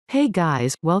Hey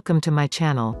guys, welcome to my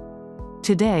channel.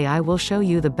 Today I will show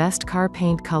you the best car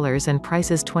paint colors and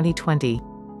prices 2020.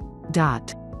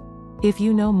 If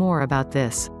you know more about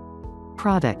this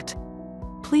product,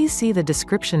 please see the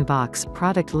description box,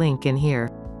 product link in here.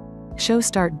 Show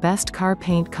start best car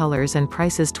paint colors and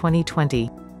prices 2020.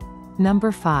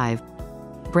 Number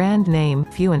 5. Brand name,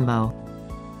 Fuenmo.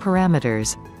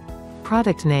 Parameters.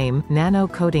 Product name,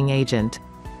 Nano-Coating agent.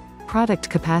 Product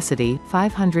capacity,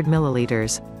 500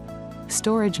 milliliters.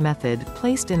 Storage method,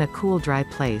 placed in a cool dry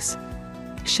place.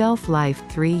 Shelf life,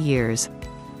 3 years.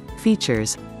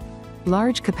 Features.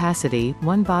 Large capacity,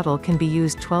 1 bottle can be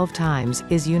used 12 times,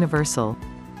 is universal.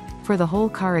 For the whole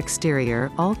car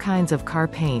exterior, all kinds of car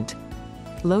paint.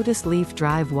 Lotus leaf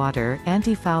drive water,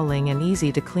 anti-fouling and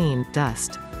easy to clean,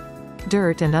 dust.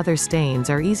 Dirt and other stains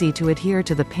are easy to adhere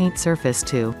to the paint surface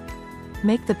to.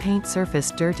 Make the paint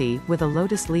surface dirty, with a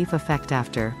lotus leaf effect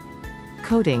after.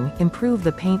 Coating, improve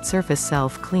the paint surface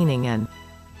self-cleaning and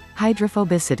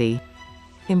hydrophobicity.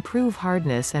 Improve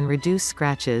hardness and reduce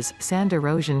scratches, sand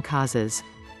erosion causes.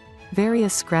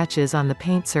 Various scratches on the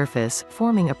paint surface,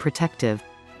 forming a protective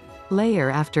layer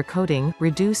after coating,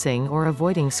 reducing or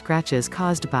avoiding scratches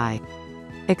caused by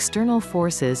external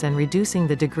forces and reducing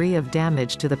the degree of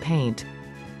damage to the paint.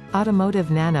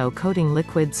 Automotive Nano-Coating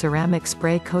liquid ceramic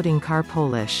spray coating car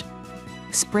polish.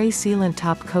 Spray sealant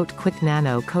top coat quick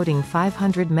Nano-Coating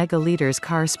 500 megaliters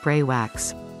car spray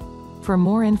wax. For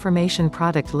more information,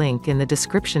 product link in the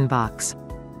description box.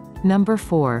 Number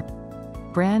 4.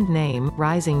 Brand name,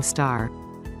 Rising Star.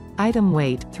 Item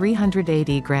weight,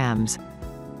 380 grams.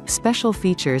 Special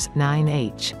features,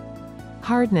 9H.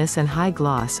 Hardness and high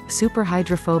gloss, super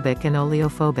hydrophobic and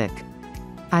oleophobic.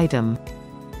 Item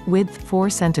width, 4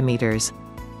 centimeters.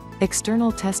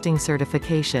 External testing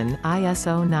certification,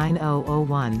 ISO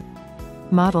 9001.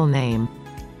 Model name,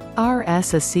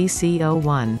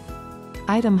 RS-CC01.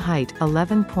 Item height,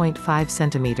 11.5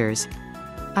 centimeters.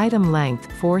 Item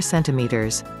length, 4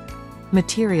 centimeters.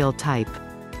 Material type,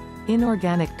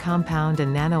 inorganic compound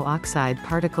and nano-oxide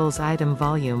particles. Item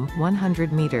volume,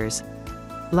 100 meters.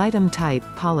 Item type,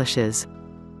 polishes.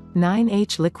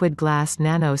 9H liquid glass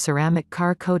nano ceramic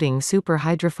car coating super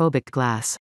hydrophobic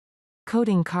glass.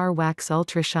 Coating car wax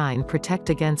ultra shine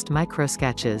protect against micro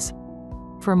scratches.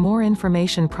 For more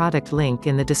information, product link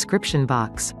in the description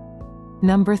box.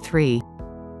 Number 3.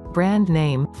 Brand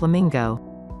name, Flamingo.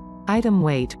 Item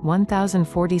weight,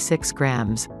 1046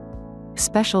 grams.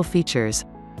 Special features.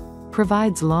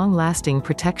 Provides long-lasting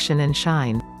protection and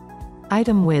shine.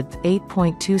 Item width,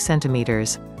 8.2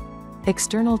 centimeters.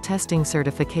 External testing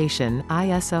certification,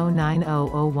 ISO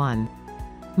 9001.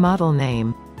 Model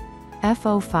name,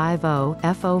 F050,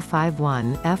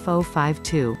 F051,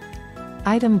 F052.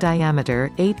 Item diameter,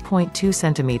 8.2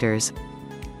 centimeters.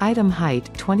 Item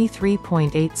height,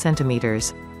 23.8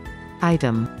 centimeters.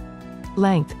 Item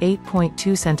length,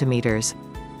 8.2 centimeters.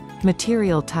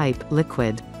 Material type,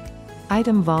 liquid.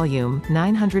 Item volume,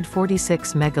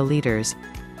 946 megaliters.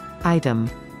 Item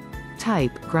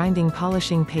type, grinding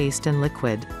polishing paste and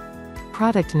liquid.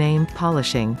 Product name,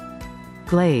 polishing.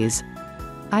 Glaze.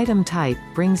 Item type,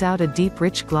 brings out a deep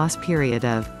rich gloss. Period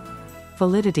of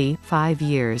validity, 5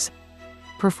 years.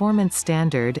 Performance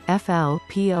standard, FL,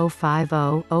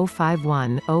 P050,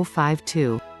 051,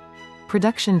 052.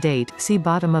 Production date, see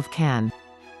bottom of can.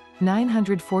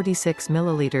 946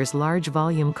 milliliters large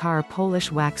volume car polish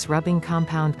wax rubbing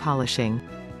compound polishing.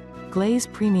 Glaze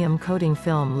premium coating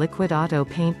film liquid auto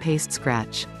paint paste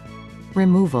scratch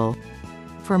removal.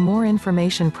 For more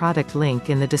information, product link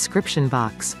in the description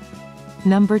box.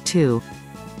 Number 2.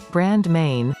 Brand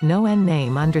main, no n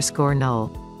name underscore null.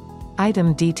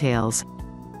 Item details.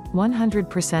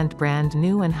 100% brand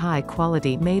new and high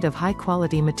quality, made of high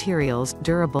quality materials,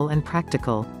 durable and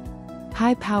practical.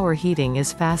 High power heating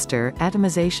is faster,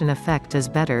 atomization effect is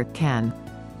better, can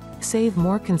save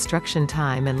more construction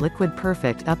time and liquid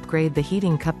perfect. Upgrade the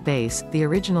heating cup base, the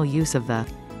original use of the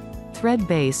thread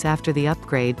base after the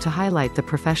upgrade to highlight the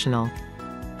professional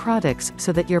products,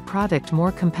 so that your product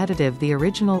more competitive. The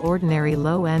original ordinary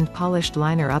low-end polished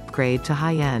liner upgrade to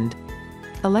high-end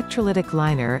electrolytic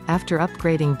liner, after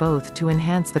upgrading both to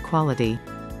enhance the quality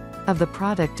of the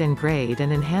product and grade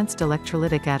and enhanced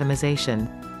electrolytic atomization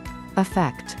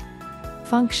effect.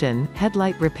 Function,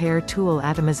 headlight repair tool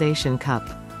atomization cup.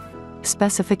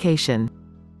 Specification.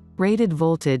 Rated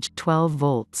voltage, 12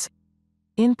 volts.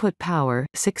 Input power,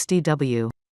 60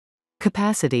 W.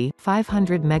 Capacity,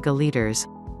 500 megaliters.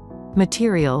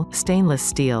 Material, stainless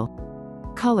steel.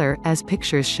 Color, as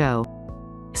pictures show.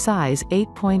 Size,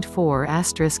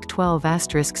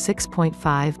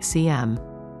 8.4*12*6.5 cm.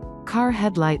 Car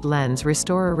headlight lens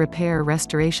restorer repair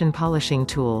restoration polishing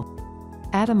tool.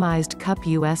 Atomized cup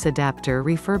US adapter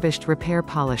refurbished repair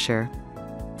polisher.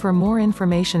 For more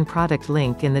information, product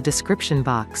link in the description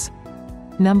box.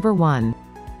 Number 1.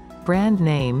 Brand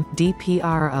name,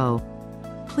 DPRO.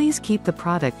 Please keep the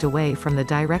product away from the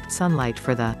direct sunlight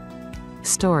for the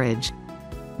storage.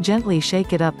 Gently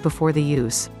shake it up before the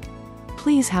use.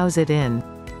 Please house it in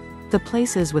the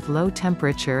places with low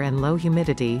temperature and low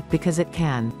humidity, because it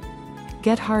can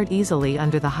get hard easily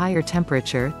under the higher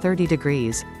temperature, 30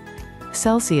 degrees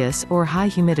Celsius, or high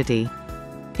humidity.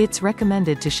 It's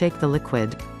recommended to shake the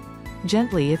liquid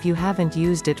gently if you haven't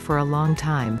used it for a long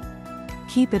time.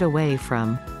 Keep it away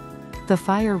from the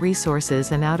fire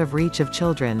resources and out of reach of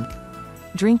children.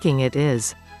 Drinking it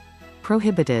is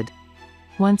prohibited.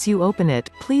 Once you open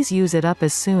it, please use it up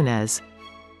as soon as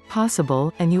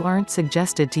possible, and you aren't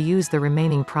suggested to use the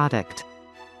remaining product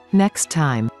next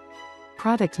time.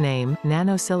 Product name,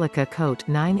 Nano-Silica Coat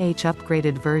 9H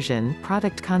upgraded version.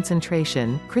 Product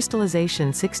concentration,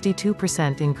 crystallization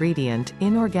 62%. Ingredient,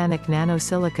 inorganic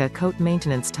nano-silica coat.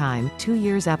 Maintenance time, 2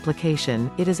 years. Application,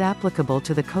 it is applicable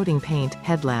to the coating paint,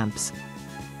 headlamps,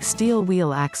 steel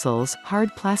wheel axles,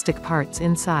 hard plastic parts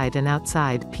inside and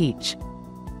outside, peach,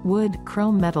 wood,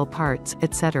 chrome metal parts,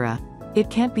 etc.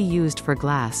 It can't be used for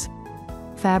glass,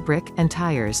 fabric, and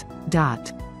tires.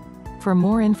 For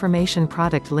more information,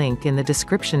 product link in the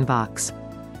description box.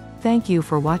 Thank you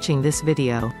for watching this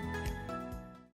video.